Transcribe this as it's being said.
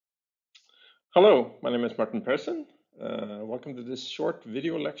Hello, my name is Martin Persson. Welcome to this short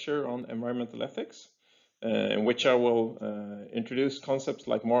video lecture on environmental ethics, in which I will introduce concepts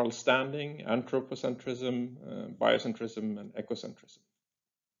like moral standing, anthropocentrism, biocentrism, and ecocentrism.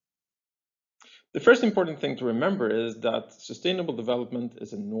 The first important thing to remember is that sustainable development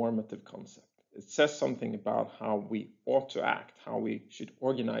is a normative concept. It says something about how we ought to act, how we should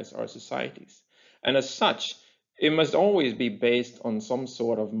organize our societies. And as such, it must always be based on some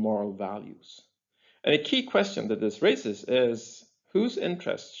sort of moral values. And a key question that this raises is whose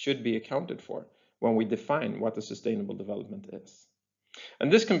interests should be accounted for when we define what a sustainable development is.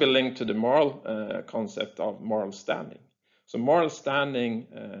 And this can be linked to the moral concept of moral standing. So moral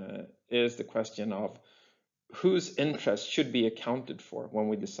standing is the question of whose interests should be accounted for when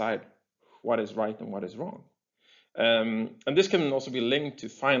we decide what is right and what is wrong. And this can also be linked to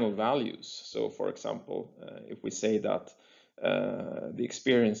final values. So for example, if we say that the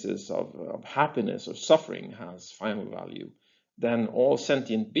experiences of happiness or suffering has final value, then all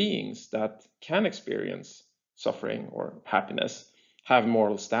sentient beings that can experience suffering or happiness have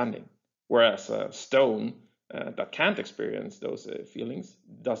moral standing, whereas a stone that can't experience those feelings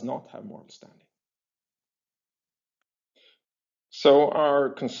does not have moral standing. So our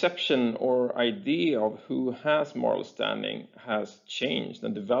conception or idea of who has moral standing has changed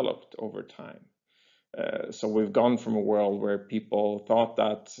and developed over time. So we've gone from a world where people thought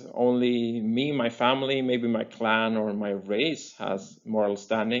that only me, my family, maybe my clan or my race has moral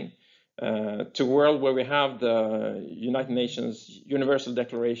standing, to a world where we have the United Nations Universal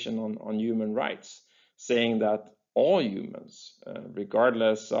Declaration on Human Rights, saying that all humans,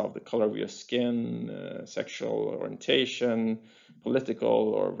 regardless of the color of your skin, sexual orientation,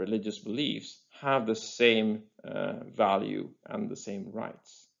 political or religious beliefs, have the same value and the same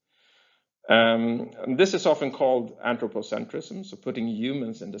rights. And this is often called anthropocentrism, so putting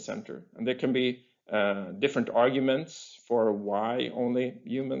humans in the center. And there can be different arguments for why only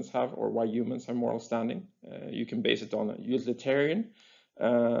humans have or why humans have moral standing. You can base it on a utilitarian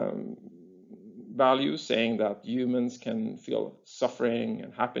value, saying that humans can feel suffering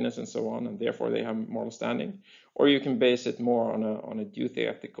and happiness and so on, and therefore they have moral standing. Or you can base it more on a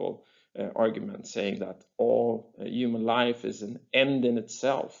euthetical argument, saying that all human life is an end in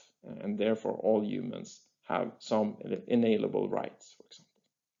itself, and therefore all humans have some inalienable rights, for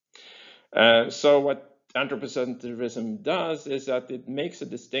example. So what anthropocentrism does is that it makes a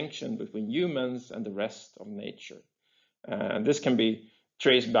distinction between humans and the rest of nature. And this can be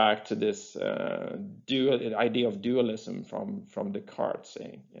traced back to this idea of dualism from Descartes,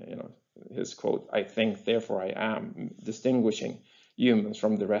 saying, his quote, "I think, therefore I am," distinguishing humans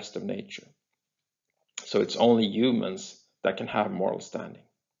from the rest of nature. So it's only humans that can have moral standing.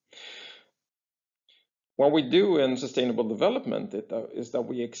 What we do in sustainable development is that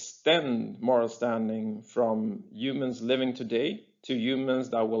we extend moral standing from humans living today to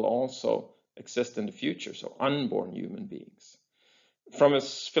humans that will also exist in the future, so unborn human beings. From a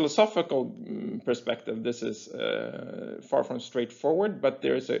philosophical perspective, this is far from straightforward, but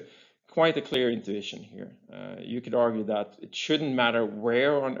there is quite a clear intuition here. You could argue that it shouldn't matter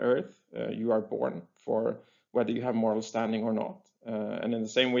where on earth you are born for whether you have moral standing or not. And in the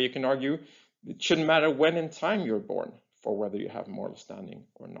same way, you can argue it shouldn't matter when in time you're born for whether you have moral standing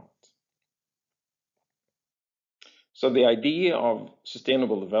or not. So the idea of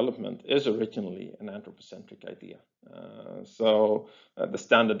sustainable development is originally an anthropocentric idea. The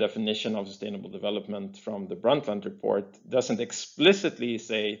standard definition of sustainable development from the Brundtland report doesn't explicitly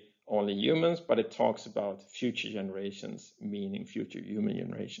say only humans, but it talks about future generations, meaning future human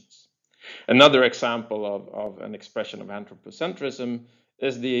generations. Another example of an expression of anthropocentrism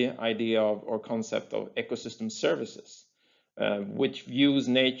is the idea of or concept of ecosystem services, which views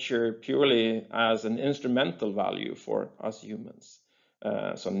nature purely as an instrumental value for us humans.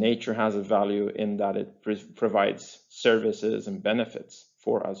 So nature has a value in that it provides services and benefits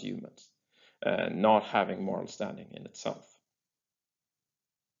for us humans, not having moral standing in itself.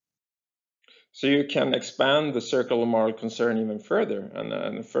 So you can expand the circle of moral concern even further,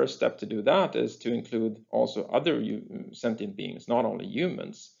 and the first step to do that is to include also other sentient beings, not only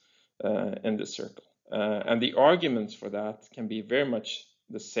humans, in this circle. And the arguments for that can be very much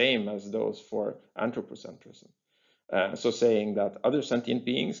the same as those for anthropocentrism. So saying that other sentient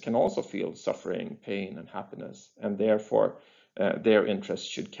beings can also feel suffering, pain, and happiness, and therefore their interests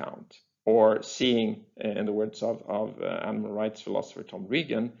should count. Or seeing, in the words of animal rights philosopher Tom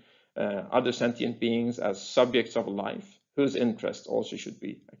Regan, other sentient beings as subjects of life whose interests also should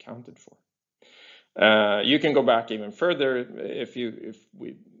be accounted for. You can go back even further if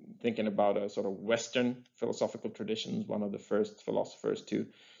we thinking about a sort of Western philosophical traditions. One of the first philosophers to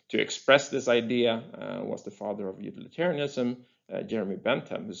To express this idea was the father of utilitarianism, Jeremy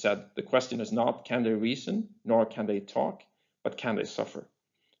Bentham, who said, the question is not can they reason, nor can they talk, but can they suffer,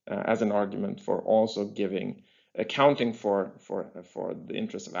 as an argument for also accounting for the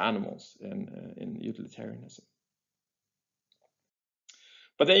interests of animals in utilitarianism.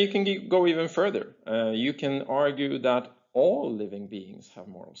 But then you can go even further. You can argue that all living beings have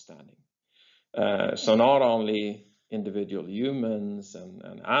moral standing. So not only individual humans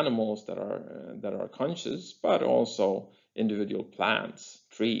and animals that are conscious, but also individual plants,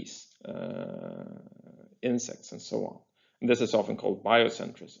 trees, insects, and so on. And this is often called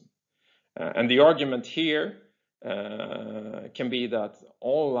biocentrism. And the argument here can be that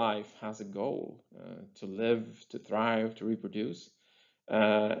all life has a goal, to live, to thrive, to reproduce.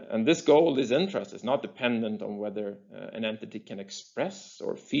 And this goal, this interest, is not dependent on whether an entity can express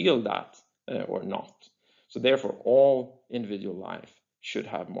or feel that or not. So therefore, all individual life should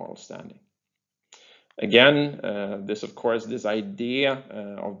have moral standing. Again, this idea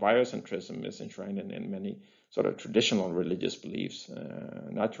of biocentrism is enshrined in many sort of traditional religious beliefs,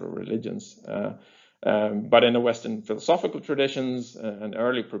 natural religions. But in the Western philosophical traditions, an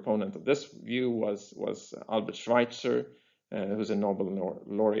early proponent of this view was Albert Schweitzer, who's a Nobel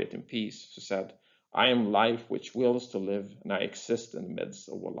laureate in peace, who said, I am life which wills to live, and I exist in the midst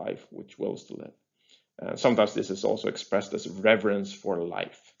of a life which wills to live. Sometimes this is also expressed as reverence for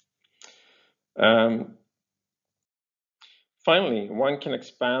life. Finally, one can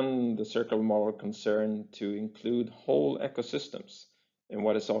expand the circle of moral concern to include whole ecosystems in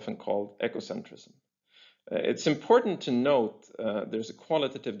what is often called ecocentrism. It's important to note there's a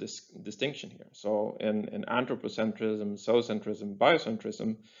qualitative distinction here. So in anthropocentrism, zoocentrism,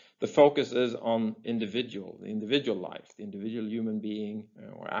 biocentrism, the focus is on the individual life, the individual human being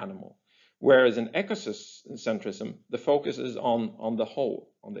or animal. Whereas in ecocentrism, the focus is on the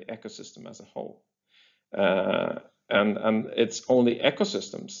whole, on the ecosystem as a whole. And it's only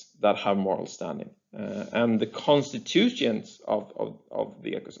ecosystems that have moral standing. And the constituents of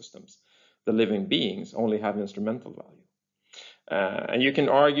the ecosystems, the living beings, only have instrumental value. And you can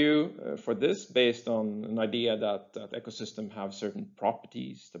argue for this based on an idea that ecosystems have certain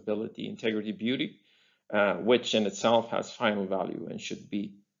properties, stability, integrity, beauty, which in itself has final value and should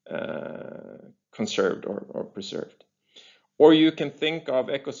be conserved or preserved. Or you can think of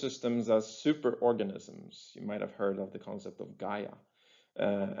ecosystems as superorganisms. You might have heard of the concept of Gaia.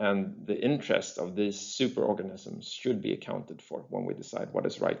 And the interest of these superorganisms should be accounted for when we decide what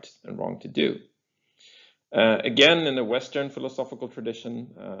is right and wrong to do. Again, in the Western philosophical tradition,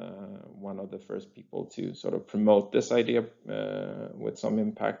 one of the first people to sort of promote this idea with some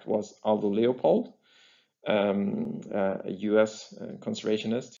impact was Aldo Leopold, a US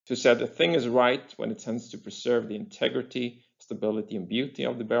conservationist, who said a thing is right when it tends to preserve the integrity, stability, and beauty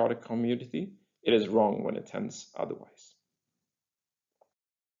of the biotic community. It is wrong when it tends otherwise.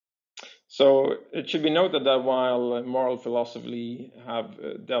 So it should be noted that while moral philosophy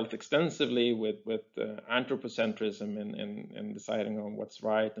have dealt extensively with anthropocentrism in deciding on what's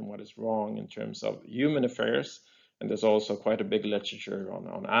right and what is wrong in terms of human affairs, and there's also quite a big literature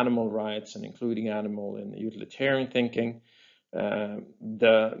on animal rights and including animal in utilitarian thinking,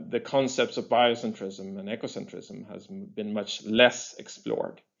 the concepts of biocentrism and ecocentrism has been much less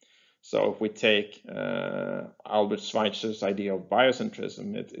explored. So if we take Albert Schweitzer's idea of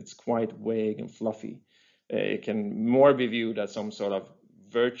biocentrism, it's quite vague and fluffy. It can more be viewed as some sort of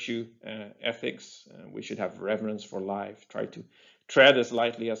virtue ethics. We should have reverence for life, try to tread as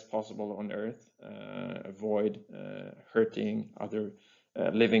lightly as possible on earth, avoid hurting other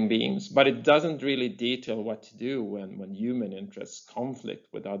living beings. But it doesn't really detail what to do when human interests conflict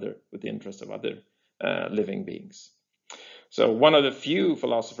with the interests of other living beings. So one of the few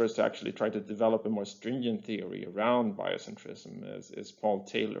philosophers to actually try to develop a more stringent theory around biocentrism is Paul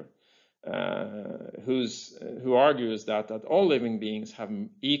Taylor, who argues that all living beings have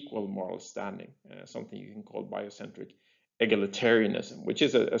equal moral standing, something you can call biocentric egalitarianism, which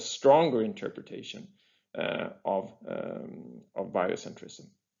is a stronger interpretation of biocentrism.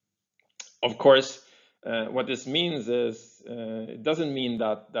 Of course, what this means is it doesn't mean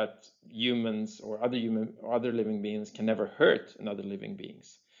that humans or other living beings can never hurt another living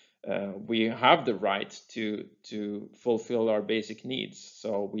beings. We have the right to fulfill our basic needs.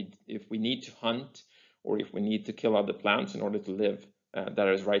 So if we need to hunt or if we need to kill other plants in order to live, that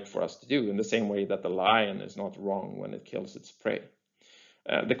is right for us to do, in the same way that the lion is not wrong when it kills its prey.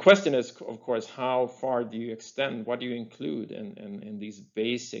 The question is, of course, how far do you extend? What do you include in these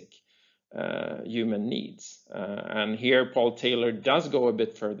basic human needs? And here Paul Taylor does go a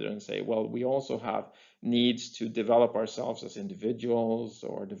bit further and say, well, we also have needs to develop ourselves as individuals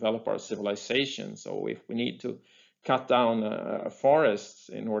or develop our civilization. So if we need to cut down a forest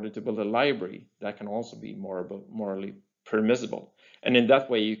in order to build a library, that can also be morally permissible. And in that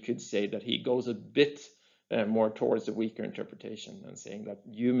way, you could say that he goes a bit more towards the weaker interpretation and saying that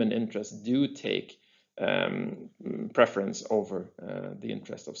human interests do take preference over the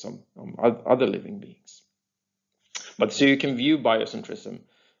interest of some other living beings. But so you can view biocentrism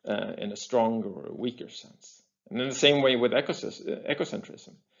in a stronger or weaker sense. And in the same way with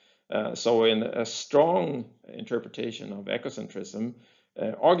ecocentrism. So in a strong interpretation of ecocentrism,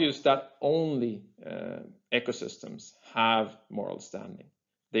 argues that only ecosystems have moral standing.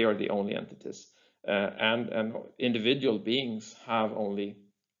 They are the only entities. And individual beings have only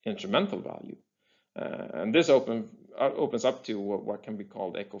instrumental value. And this opens up to what can be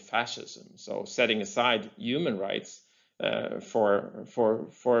called ecofascism. So setting aside human rights for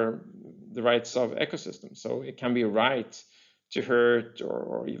the rights of ecosystems. So it can be right to hurt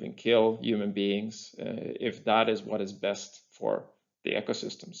or even kill human beings if that is what is best for the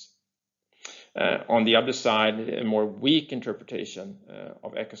ecosystems. On the other side, a more weak interpretation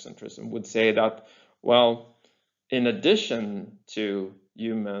of ecocentrism would say that, well, in addition to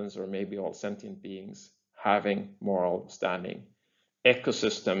humans or maybe all sentient beings having moral standing,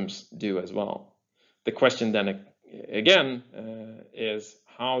 ecosystems do as well. The question then again is,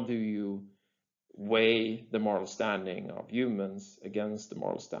 how do you weigh the moral standing of humans against the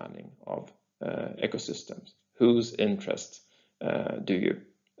moral standing of ecosystems? Whose interest do you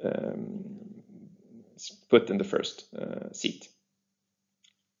put in the first seat?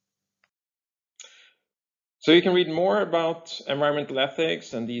 So you can read more about environmental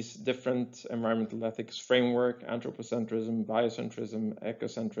ethics and these different environmental ethics framework, anthropocentrism, biocentrism,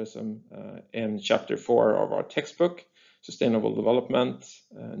 ecocentrism, in chapter 4 of our textbook, Sustainable Development,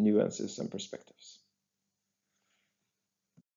 Nuances and Perspectives.